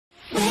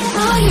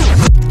Hello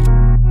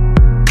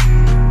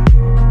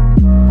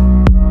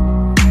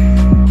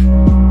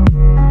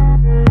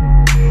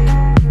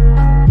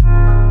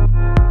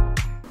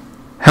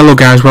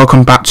guys,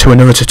 welcome back to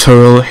another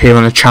tutorial here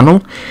on the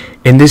channel.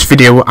 In this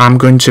video I'm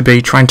going to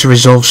be trying to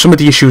resolve some of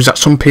the issues that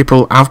some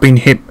people have been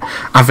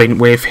having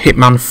with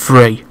Hitman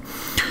 3.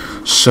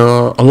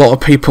 So a lot of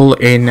people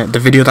in the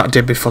video that I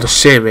did before the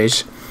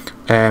series,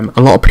 a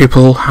lot of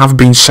people have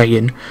been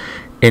saying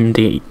in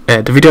the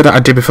video that I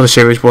did before the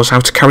series was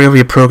how to carry over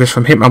your progress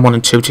from Hitman 1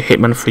 and 2 to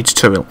Hitman 3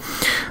 tutorial.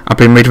 I've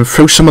been reading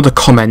through some of the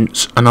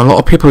comments and a lot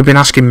of people have been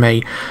asking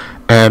me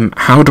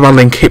how do I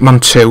link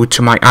Hitman 2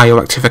 to my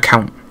IOInteractive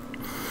account?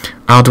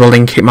 How do I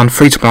link Hitman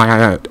 3 to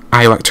my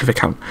IOInteractive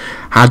account?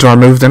 How do I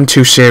remove them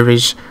two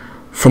series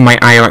from my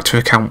IOInteractive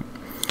account?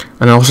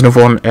 And also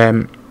another one,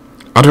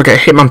 how do I get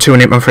Hitman 2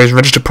 and Hitman 3 as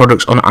registered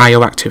products on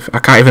IOInteractive? I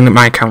can't even link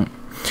my account.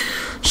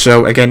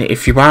 So again,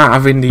 if you are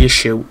having the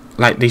issue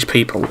like these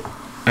people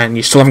and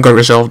you still haven't got it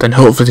resolved, then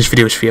hopefully this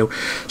video is for you.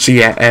 So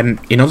yeah,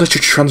 in order to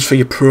transfer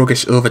your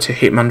progress over to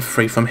Hitman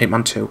 3 from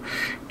Hitman 2,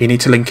 you need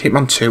to link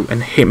Hitman 2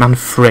 and Hitman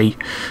 3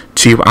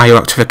 to your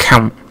IOInteractive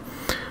account.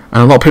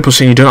 And a lot of people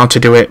saying you don't have to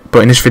do it,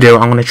 but in this video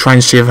I'm going to try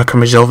and see if I can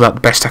resolve that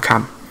the best I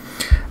can.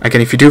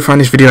 Again, if you do find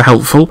this video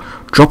helpful,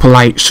 drop a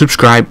like,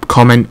 subscribe,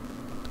 comment,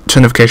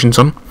 turn notifications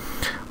on,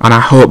 and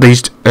I hope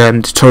these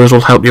tutorials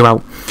will help you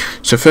out.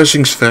 So first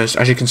things first,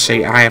 as you can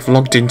see, I have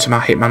logged into my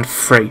Hitman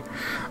 3.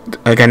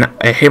 Again,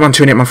 Hitman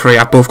 2 and Hitman 3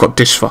 I've both got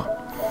discs for.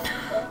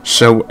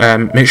 So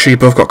make sure you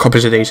both got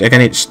copies of these. Again,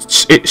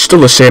 it's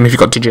still the same if you've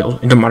got digital,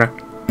 it doesn't matter.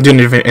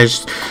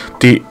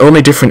 The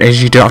only difference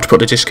is you don't have to put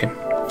the disc in.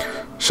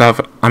 So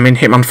I'm in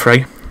Hitman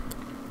 3.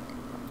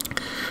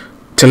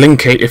 To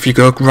link it, if you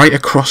go right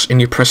across and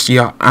you press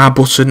your R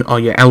button or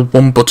your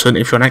L1 button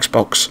if you're on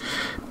Xbox,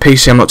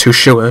 PC I'm not too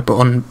sure, but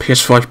on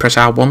PS4 you press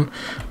R1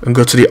 and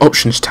go to the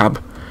options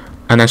tab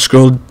and then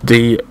scroll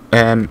the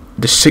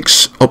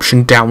 6th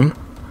option down,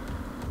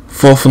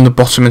 4 from the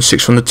bottom and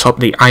 6 from the top,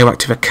 the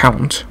IOInteractive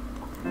account.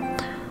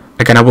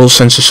 Again, I will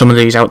censor some of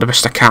these out the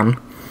best I can,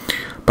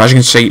 but as you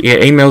can see your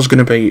email is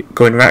going to be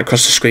going right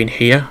across the screen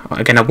here.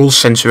 Again, I will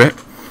censor it.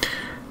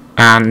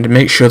 And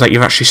make sure that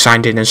you've actually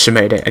signed in and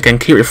submitted it. Again,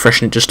 keep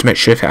refreshing it just to make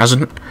sure if it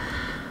hasn't.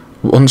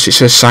 Once it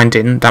says signed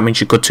in, that means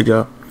you're good to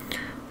go.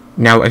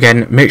 Now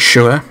again, make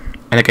sure,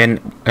 and again,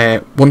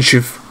 once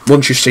you've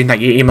seen that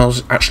your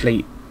email's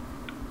actually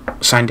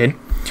signed in,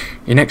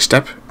 your next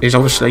step is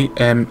obviously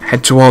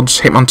head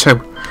towards Hitman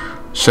 2.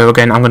 So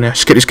again, I'm going to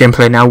skip this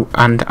gameplay now,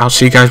 and I'll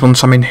see you guys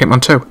once I'm in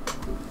Hitman 2.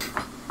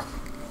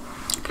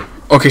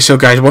 Okay, so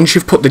guys, once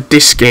you've put the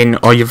disc in,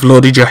 or you've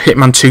loaded your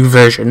Hitman 2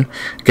 version,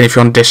 again if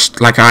you're on disc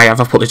like I have,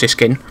 I've put the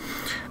disc in,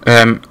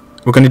 we're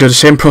going to do the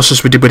same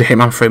process we did with the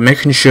Hitman 3,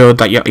 making sure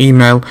that your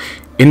email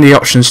in the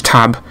options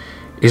tab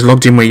is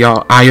logged in with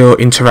your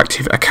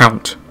IOInteractive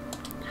account.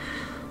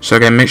 So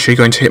again, make sure you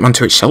go into Hitman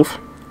 2 itself.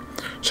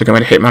 So again,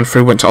 when Hitman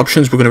 3 went to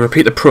options, we're going to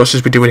repeat the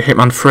process we did with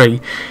Hitman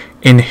 3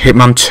 in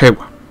Hitman 2.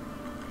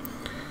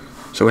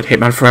 So with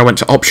Hitman 3 I went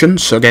to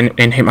options, so again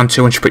in Hitman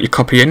 2 once you put your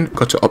copy in,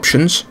 go to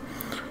options.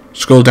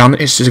 Scroll down,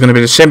 this is going to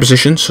be the same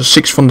position, so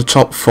 6 from the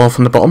top, 4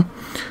 from the bottom.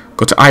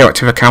 Go to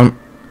IOInteractive account,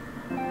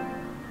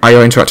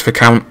 IOInteractive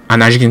account,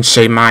 and as you can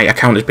see my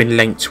account has been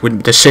linked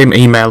with the same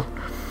email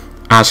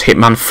as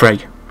Hitman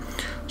 3.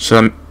 So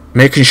I'm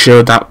making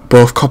sure that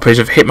both copies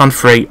of Hitman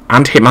 3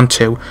 and Hitman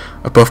 2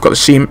 have both got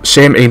the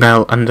same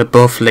email and they're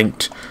both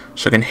linked.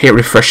 So again, hit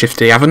refresh if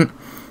they haven't.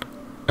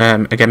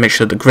 Again, make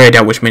sure they're greyed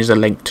out, which means they're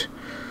linked.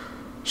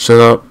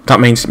 So that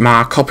means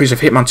my copies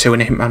of Hitman 2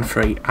 and Hitman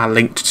 3 are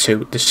linked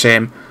to the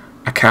same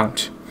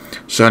account.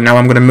 So now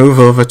I'm going to move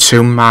over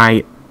to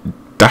my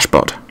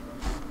dashboard on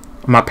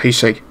my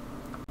PC.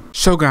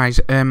 So guys,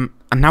 and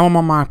now I'm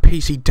on my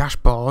PC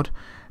dashboard.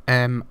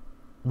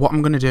 What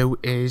I'm going to do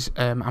is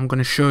I'm going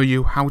to show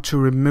you how to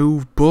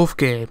remove both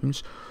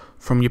games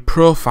from your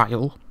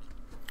profile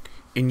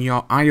in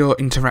your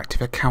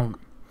IOInteractive account.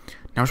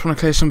 Now I just want to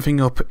clear something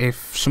up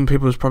if some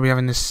people is probably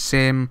having the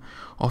same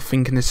or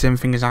thinking the same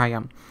thing as I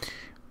am.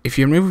 If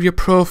you remove your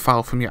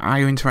profile from your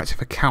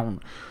IOInteractive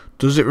account,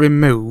 does it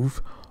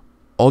remove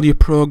all your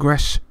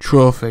progress,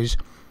 trophies,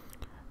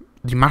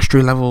 your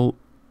mastery level,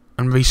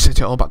 and reset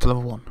it all back to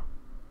level 1?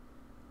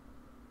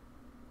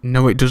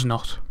 No, it does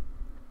not.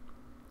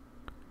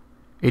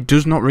 It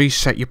does not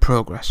reset your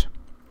progress.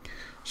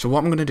 So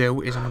what I'm going to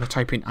do is I'm going to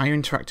type in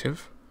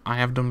IOInteractive. I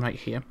have done right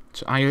here.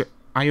 So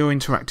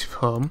IOInteractive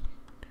home.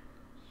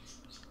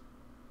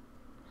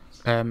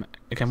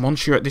 Again,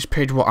 once you're at this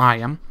page what I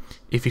am,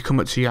 if you come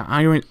up to your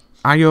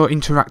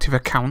IOInteractive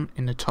account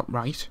in the top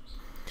right,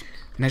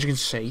 and as you can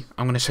see,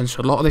 I'm going to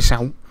censor a lot of this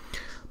out,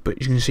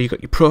 but you can see you've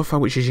got your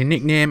profile, which is your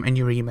nickname and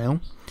your email,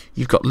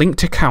 you've got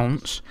linked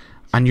accounts,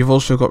 and you've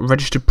also got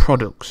registered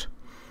products.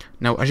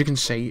 Now as you can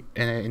see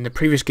in the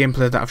previous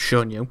gameplay that I've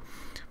shown you,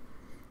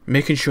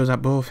 making sure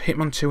that both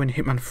Hitman 2 and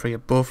Hitman 3 are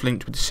both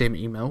linked with the same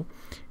email.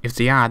 If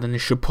they are, then they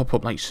should pop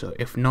up like so.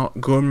 If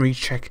not, go and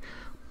recheck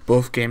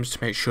both games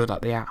to make sure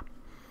that they are.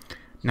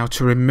 Now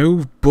to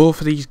remove both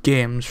of these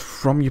games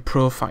from your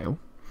profile,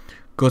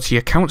 go to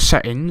your account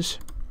settings.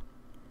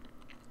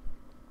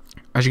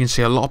 As you can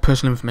see, a lot of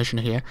personal information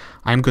here.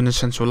 I'm going to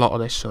censor a lot of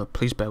this, so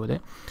please bear with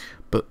it.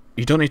 But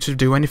you don't need to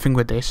do anything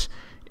with this.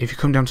 If you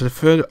come down to the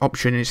third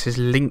option, it says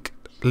linked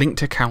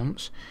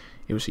accounts.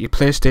 It was your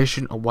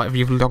PlayStation or whatever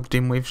you've logged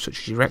in with, such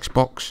as your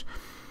Xbox,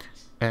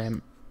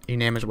 your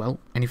name as well.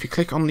 And if you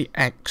click on the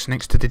X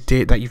next to the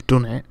date that you've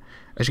done it,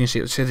 as you can see,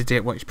 it will say the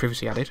date what it's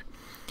previously added.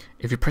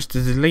 If you press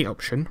the delete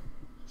option,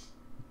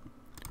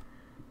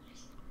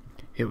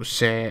 it will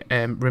say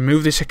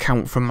remove this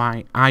account from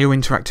my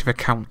IOInteractive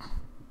account.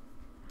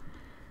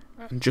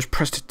 And just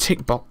press the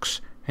tick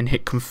box and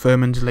hit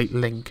confirm and delete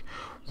link.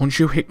 Once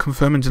you hit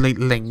confirm and delete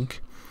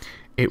link,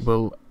 it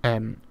will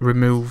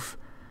remove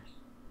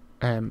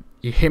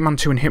your Hitman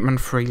 2 and Hitman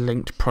 3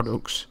 linked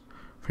products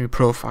from your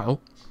profile.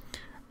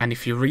 And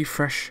if you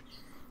refresh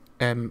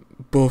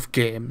both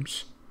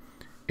games,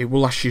 it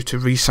will ask you to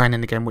re-sign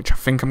in again, which I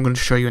think I'm going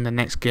to show you in the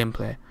next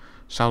gameplay.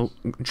 So I'll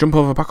jump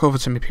back over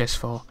to my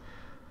PS4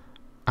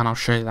 and I'll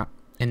show you that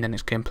in the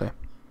next gameplay.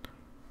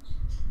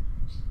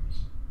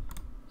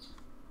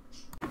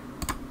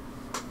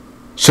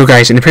 So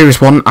guys, in the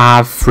previous one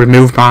I've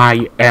removed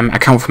my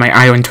account from my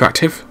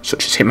IOInteractive,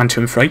 such as Hitman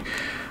 2 and 3.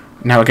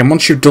 Now again,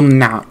 once you've done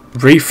that,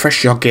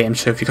 refresh your game.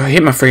 So if you've got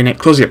Hitman 3 in it,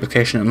 close the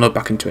application and load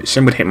back into it.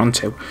 Same with Hitman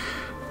 2.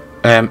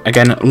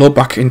 Again, load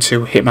back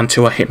into Hitman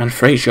 2 or Hitman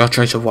 3, it's your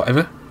choice of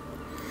whatever.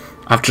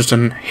 I've just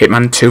done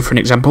Hitman 2 for an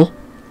example.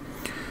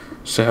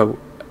 So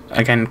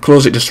again,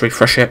 close it just to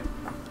refresh it.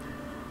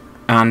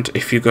 And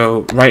if you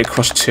go right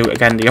across to,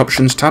 again, the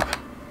options tab,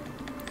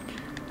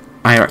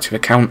 IOInteractive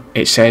account,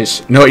 it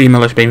says no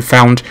email has been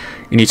found.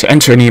 You need to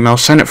enter an email,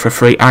 sign up for a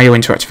free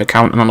IOInteractive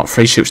account, and unlock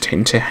free suits to hit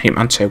into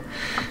Hitman 2.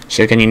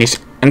 So again, you need to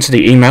enter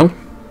the email,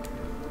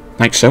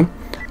 like so.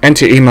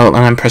 Enter your email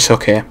and then press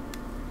OK.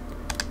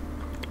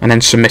 And then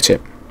submit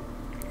it.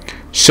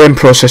 Same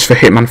process for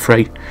Hitman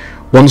 3.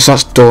 Once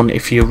that's done,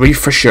 if you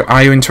refresh your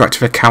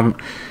IOInteractive account,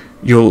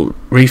 you'll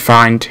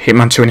re-find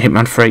Hitman 2 and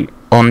Hitman 3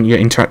 on your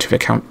interactive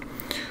account.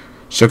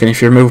 So again,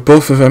 if you remove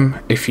both of them,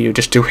 if you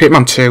just do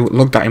Hitman 2,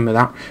 log that in with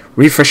that,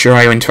 refresh your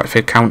IOInteractive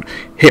account,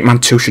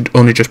 Hitman 2 should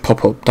only just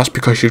pop up. That's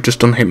because you've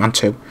just done Hitman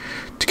 2.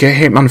 To get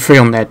Hitman 3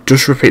 on there,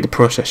 just repeat the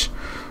process.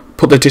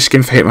 Put the disc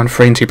in for Hitman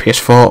 3 into your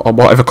PS4 or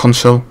whatever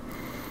console,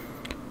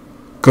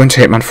 go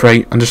into Hitman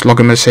 3 and just log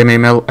in with the same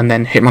email, and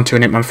then Hitman 2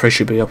 and Hitman 3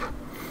 should be up.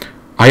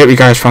 I hope you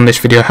guys found this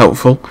video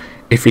helpful.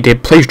 If you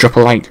did, please drop a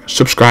like,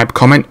 subscribe,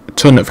 comment,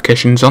 turn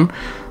notifications on.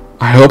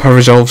 I hope I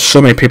resolved so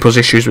many people's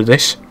issues with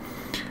this.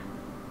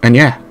 And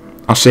yeah,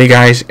 I'll see you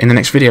guys in the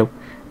next video.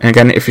 And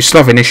again, if you're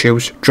still having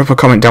issues, drop a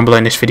comment down below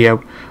in this video,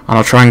 and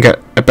I'll try and get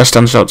a best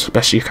answer out as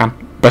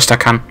best I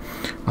can.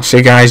 I'll see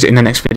you guys in the next video.